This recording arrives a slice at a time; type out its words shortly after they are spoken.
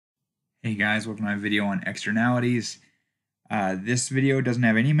Hey guys, welcome to my video on externalities. This video doesn't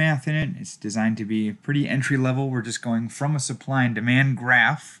have any math in it. It's designed to be pretty entry level. We're just going from a supply and demand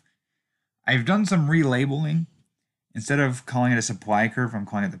graph. I've done some relabeling. Instead of calling it a supply curve, I'm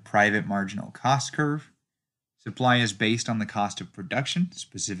calling it the private marginal cost curve. Supply is based on the cost of production,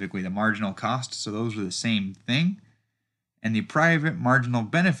 specifically the marginal cost, so those are the same thing. And the private marginal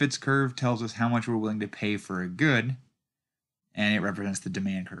benefits curve tells us how much we're willing to pay for a good, and it represents the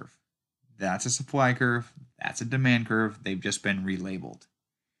demand curve. That's a supply curve, that's a demand curve, they've just been relabeled.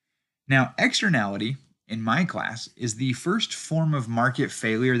 Now, externality in my class is the first form of market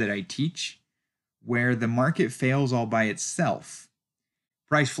failure that I teach, where the market fails all by itself.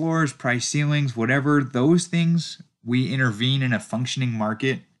 Price floors, price ceilings, whatever, those things, we intervene in a functioning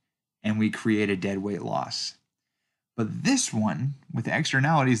market and we create a deadweight loss. But this one, with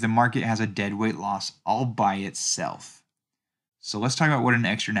externalities, the market has a deadweight loss all by itself. So let's talk about what an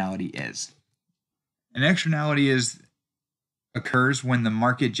externality is. An externality occurs when the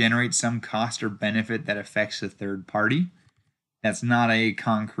market generates some cost or benefit that affects a third party. That's not a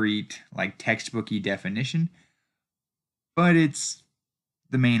concrete, like textbooky definition, but it's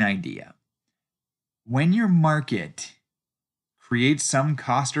the main idea. When your market creates some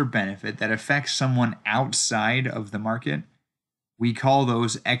cost or benefit that affects someone outside of the market, we call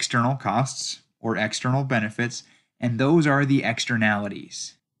those external costs or external benefits, and those are the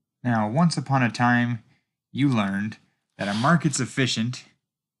externalities. Now, once upon a time, you learned that a market's efficient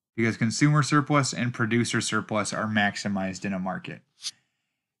because consumer surplus and producer surplus are maximized in a market.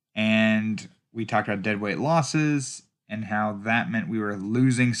 And we talked about deadweight losses and how that meant we were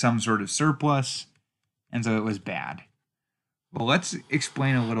losing some sort of surplus, and so it was bad. Well, let's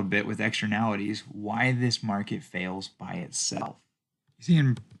explain a little bit with externalities why this market fails by itself. You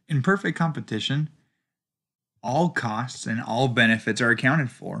see, in perfect competition, all costs and all benefits are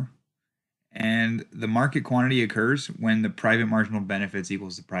accounted for, and the market quantity occurs when the private marginal benefits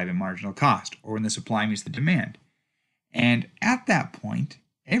equals the private marginal cost, or when the supply meets the demand. And at that point,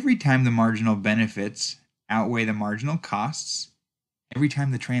 every time the marginal benefits outweigh the marginal costs, every time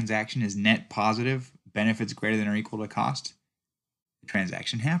the transaction is net positive, benefits greater than or equal to cost, the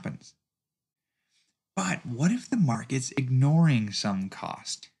transaction happens. But what if the market's ignoring some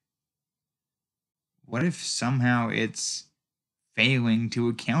cost? What if somehow it's failing to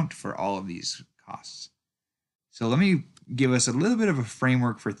account for all of these costs? So let me give us a little bit of a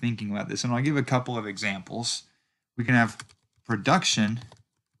framework for thinking about this, and I'll give a couple of examples. We can have production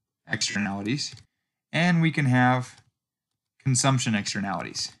externalities, and we can have consumption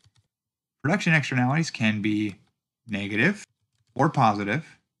externalities. Production externalities can be negative or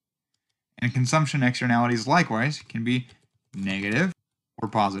positive, and consumption externalities likewise can be negative or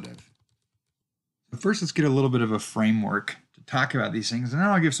positive. But first, let's get a little bit of a framework to talk about these things, and then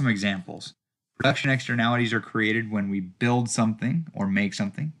I'll give some examples. Production externalities are created when we build something or make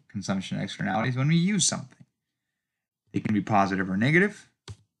something. Consumption externalities when we use something. They can be positive or negative.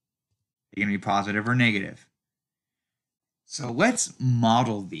 They can be positive or negative. So let's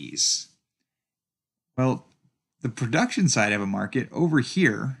model these. Well, the production side of a market over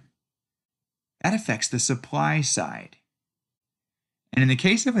here, that affects the supply side. And in the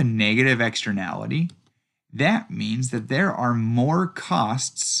case of a negative externality, that means that there are more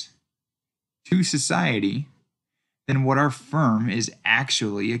costs to society than what our firm is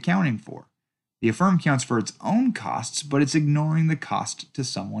actually accounting for. The firm counts for its own costs, but it's ignoring the cost to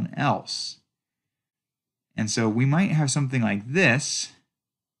someone else. And so we might have something like this,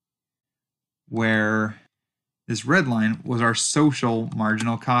 where this red line was our social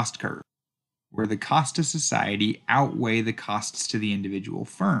marginal cost curve, where the cost to society outweigh the costs to the individual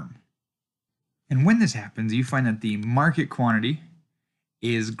firm. And when this happens, you find that the market quantity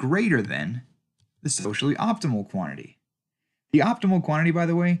is greater than the socially optimal quantity. The optimal quantity, by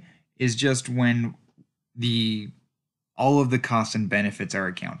the way, is just when all of the costs and benefits are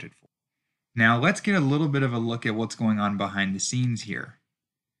accounted for. Now let's get a little bit of a look at what's going on behind the scenes here.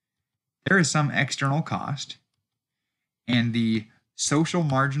 There is some external cost, and the social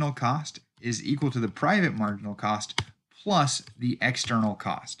marginal cost is equal to the private marginal cost plus the external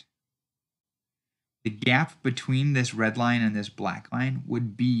cost. The gap between this red line and this black line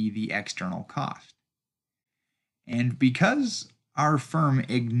would be the external cost. And because our firm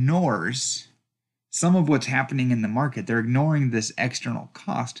ignores some of what's happening in the market, they're ignoring this external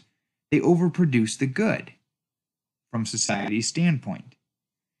cost, they overproduce the good from society's standpoint.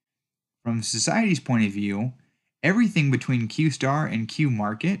 From society's point of view, everything between Q star and Q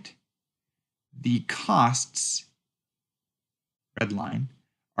market, the costs, red line,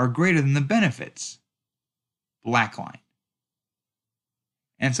 are greater than the benefits, black line.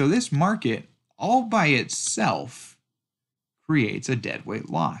 And so this market all by itself creates a deadweight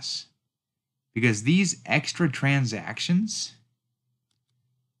loss because these extra transactions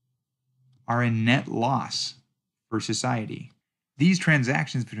are a net loss for society. These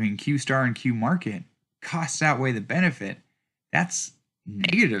transactions between Q star and Q market, costs outweigh the benefit. That's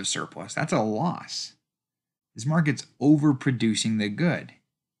negative surplus. That's a loss. This market's overproducing the good.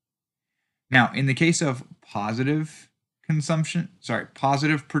 Now, in the case of positive production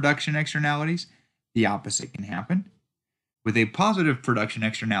externalities, the opposite can happen. With a positive production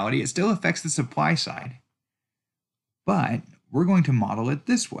externality, it still affects the supply side, but we're going to model it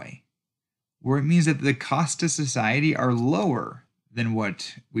this way, where it means that the costs to society are lower than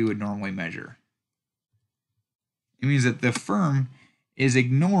what we would normally measure. It means that the firm is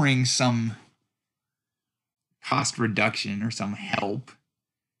ignoring some cost reduction or some help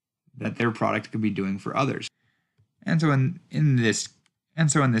that their product could be doing for others. And so in this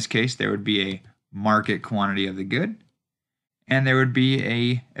case, there would be a market quantity of the good, and there would be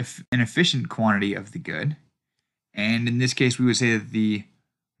an efficient quantity of the good. And in this case, we would say that the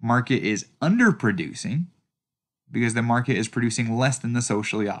market is underproducing because the market is producing less than the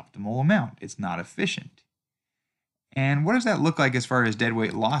socially optimal amount. It's not efficient. And what does that look like as far as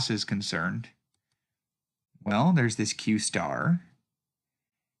deadweight loss is concerned? Well, there's this Q star,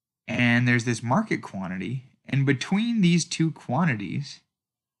 and there's this market quantity, and between these two quantities,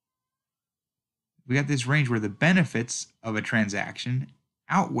 we got this range where the benefits of a transaction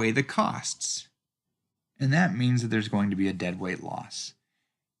outweigh the costs. And that means that there's going to be a deadweight loss.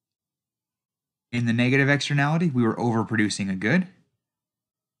 In the negative externality, we were overproducing a good,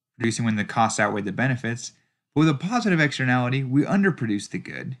 producing when the costs outweighed the benefits. But with a positive externality, we underproduce the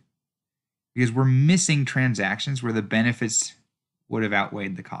good because we're missing transactions where the benefits would have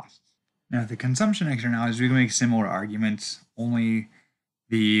outweighed the costs. Now, the consumption externalities, we can make similar arguments, only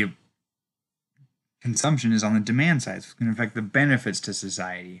the consumption is on the demand side, so it can affect the benefits to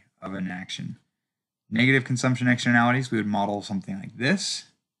society of an action. Negative consumption externalities, we would model something like this,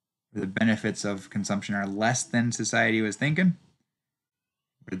 where the benefits of consumption are less than society was thinking.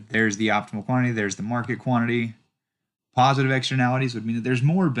 But there's the optimal quantity, there's the market quantity. Positive externalities would mean that there's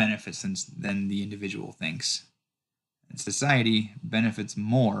more benefits than the individual thinks. And society benefits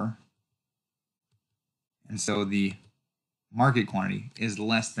more, and so the market quantity is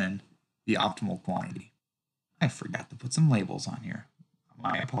less than the optimal quantity. I forgot to put some labels on here.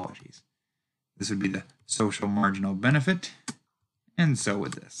 My apologies. This would be the social marginal benefit, and so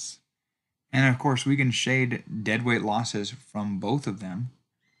would this. And of course, we can shade deadweight losses from both of them.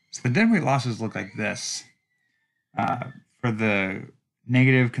 So the deadweight losses look like this. For the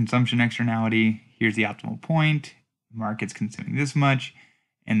negative consumption externality, here's the optimal point. The market's consuming this much.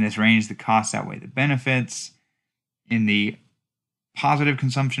 In this range, the costs outweigh the benefits. In the positive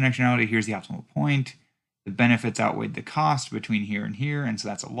consumption externality, here's the optimal point. The benefits outweighed the cost between here, and so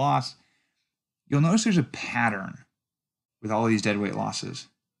that's a loss. You'll notice there's a pattern with all these deadweight losses.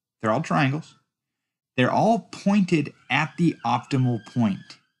 They're all triangles. They're all pointed at the optimal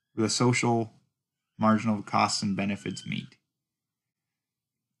point where the social marginal costs and benefits meet.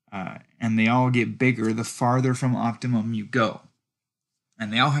 And they all get bigger the farther from optimum you go.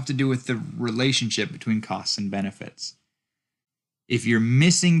 And they all have to do with the relationship between costs and benefits. If you're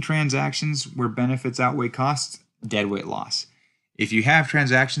missing transactions where benefits outweigh costs, deadweight loss. If you have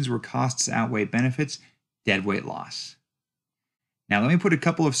transactions where costs outweigh benefits, deadweight loss. Now let me put a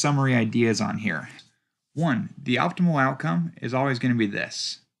couple of summary ideas on here. One, the optimal outcome is always going to be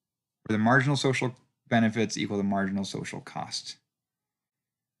this, where the marginal social benefits equal the marginal social cost.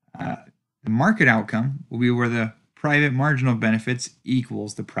 The market outcome will be where the private marginal benefits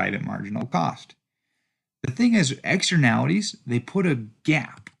equals the private marginal cost. The thing is, externalities, they put a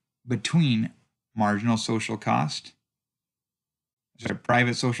gap between marginal social cost,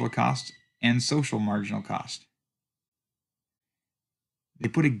 private social cost, and social marginal cost. They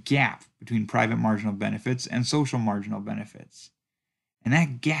put a gap between private marginal benefits and social marginal benefits. And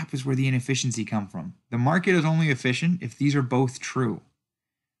that gap is where the inefficiency comes from. The market is only efficient if these are both true,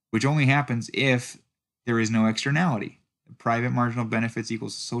 which only happens if there is no externality. The private marginal benefits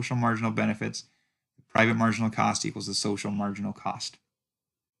equals the social marginal benefits. The private marginal cost equals the social marginal cost.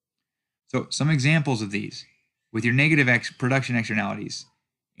 So some examples of these. With your negative production externalities,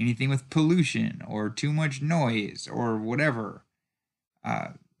 anything with pollution or too much noise or whatever,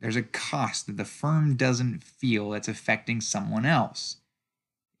 there's a cost that the firm doesn't feel that's affecting someone else.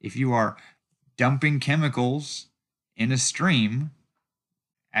 If you are dumping chemicals in a stream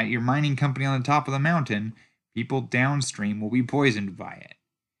at your mining company on the top of the mountain, people downstream will be poisoned by it.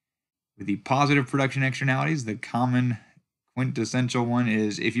 With the positive production externalities, the common quintessential one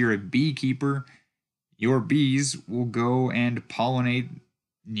is if you're a beekeeper, your bees will go and pollinate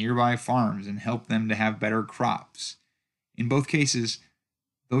nearby farms and help them to have better crops. In both cases,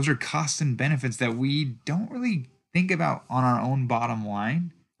 those are costs and benefits that we don't really think about on our own bottom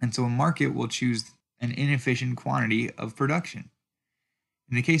line. And so a market will choose an inefficient quantity of production.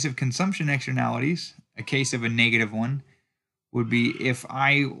 In the case of consumption externalities, a case of a negative one would be if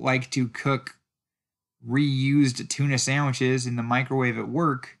I like to cook reused tuna sandwiches in the microwave at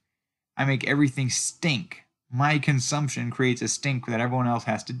work, I make everything stink. My consumption creates a stink that everyone else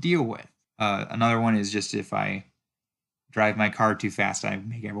has to deal with. Another one is just if I drive my car too fast, I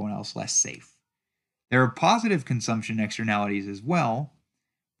make everyone else less safe. There are positive consumption externalities as well,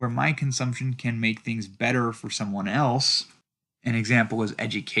 where my consumption can make things better for someone else. An example is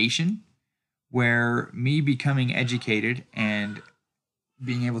education, where me becoming educated and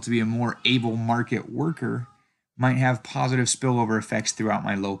being able to be a more able market worker might have positive spillover effects throughout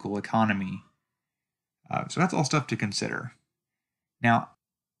my local economy. So that's all stuff to consider. Now,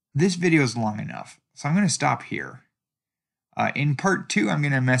 this video is long enough, so I'm going to stop here. In part 2, I'm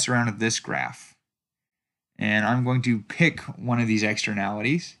going to mess around with this graph. And I'm going to pick one of these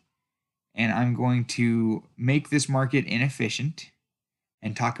externalities, and I'm going to make this market inefficient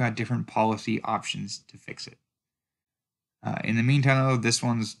and talk about different policy options to fix it. In the meantime, though, this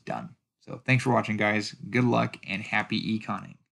one's done. So thanks for watching, guys. Good luck and happy econing.